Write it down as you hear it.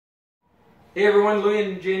Hey everyone, Louie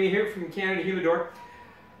and Jamie here from Canada Humidor.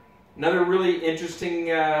 Another really interesting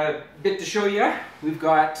bit to show you. We've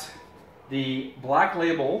got the Black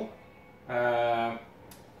Label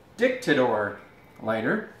Dictator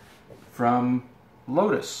lighter from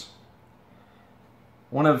Lotus.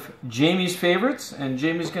 One of Jamie's favorites, and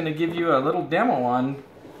Jamie's going to give you a little demo on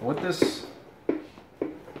what this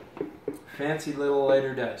fancy little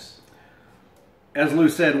lighter does. As Lou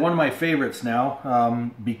said, one of my favorites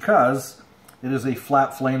now because it is a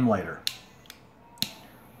flat flame lighter.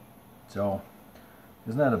 So,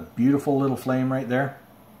 isn't that a beautiful little flame right there?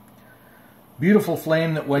 Beautiful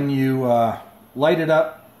flame that when you light it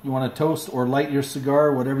up, you want to toast or light your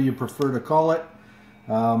cigar, whatever you prefer to call it.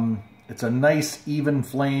 It's a nice even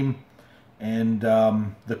flame, and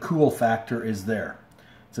the cool factor is there.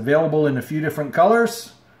 It's available in a few different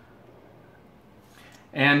colors.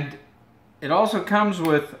 And it also comes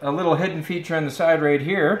with a little hidden feature on the side right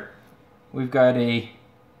here. We've got a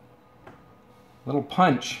little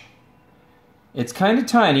punch. It's kind of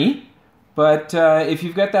tiny, but if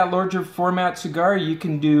you've got that larger format cigar, you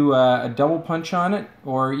can do a double punch on it,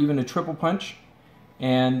 or even a triple punch,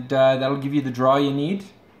 and that'll give you the draw you need.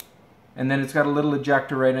 And then it's got a little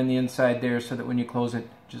ejector right on the inside there, so that when you close it, it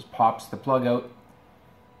just pops the plug out.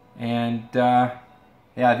 And yeah,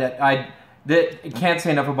 I can't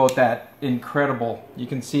say enough about that. Incredible. You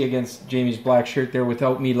can see against Jamie's black shirt there,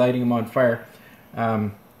 without me lighting him on fire,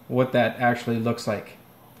 what that actually looks like.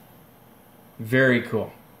 Very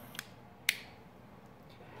cool.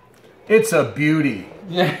 It's a beauty.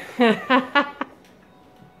 Yeah.